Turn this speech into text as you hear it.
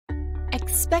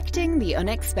Expecting the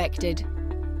unexpected.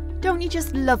 Don't you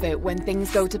just love it when things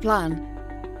go to plan?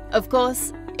 Of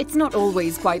course, it's not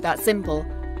always quite that simple.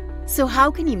 So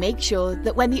how can you make sure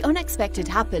that when the unexpected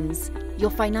happens, you're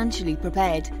financially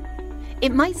prepared?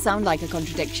 It might sound like a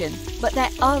contradiction, but there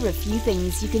are a few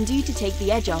things you can do to take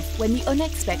the edge off when the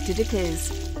unexpected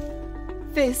occurs.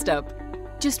 First up,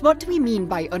 just what do we mean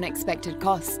by unexpected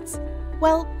costs?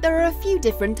 Well, there are a few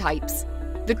different types.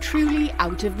 The truly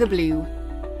out of the blue.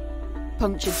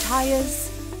 Punctured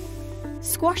tyres,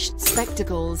 squashed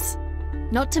spectacles,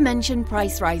 not to mention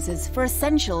price rises for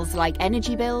essentials like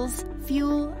energy bills,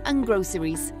 fuel and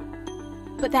groceries.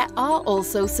 But there are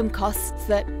also some costs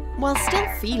that, while still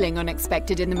feeling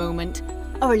unexpected in the moment,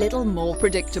 are a little more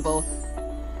predictable.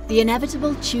 The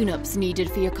inevitable tune-ups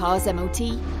needed for your car's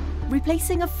MOT,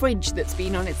 replacing a fridge that's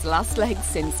been on its last legs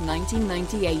since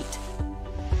 1998.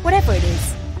 Whatever it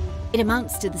is, it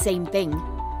amounts to the same thing.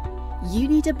 You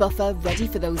need a buffer ready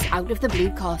for those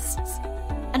out-of-the-blue costs,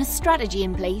 and a strategy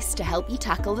in place to help you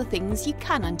tackle the things you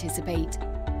can anticipate.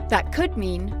 That could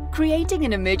mean creating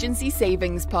an emergency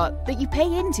savings pot that you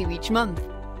pay into each month.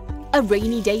 A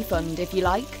rainy day fund, if you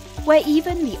like, where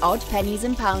even the odd pennies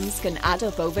and pounds can add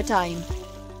up over time.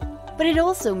 But it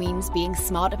also means being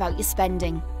smart about your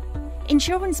spending.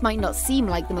 Insurance might not seem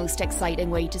like the most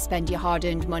exciting way to spend your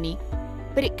hard-earned money,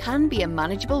 but it can be a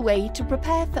manageable way to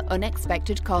prepare for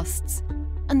unexpected costs.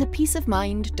 And the peace of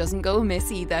mind doesn't go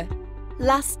amiss either.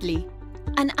 Lastly,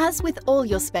 and as with all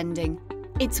your spending,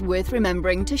 it's worth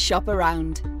remembering to shop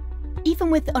around. Even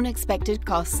with unexpected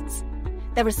costs,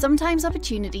 there are sometimes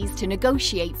opportunities to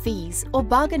negotiate fees or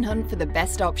bargain hunt for the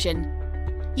best option.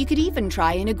 You could even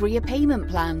try and agree a payment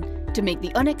plan to make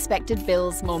the unexpected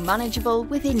bills more manageable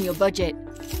within your budget.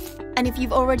 And if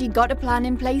you've already got a plan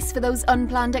in place for those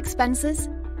unplanned expenses,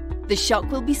 the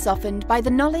shock will be softened by the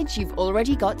knowledge you've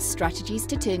already got strategies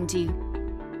to turn to.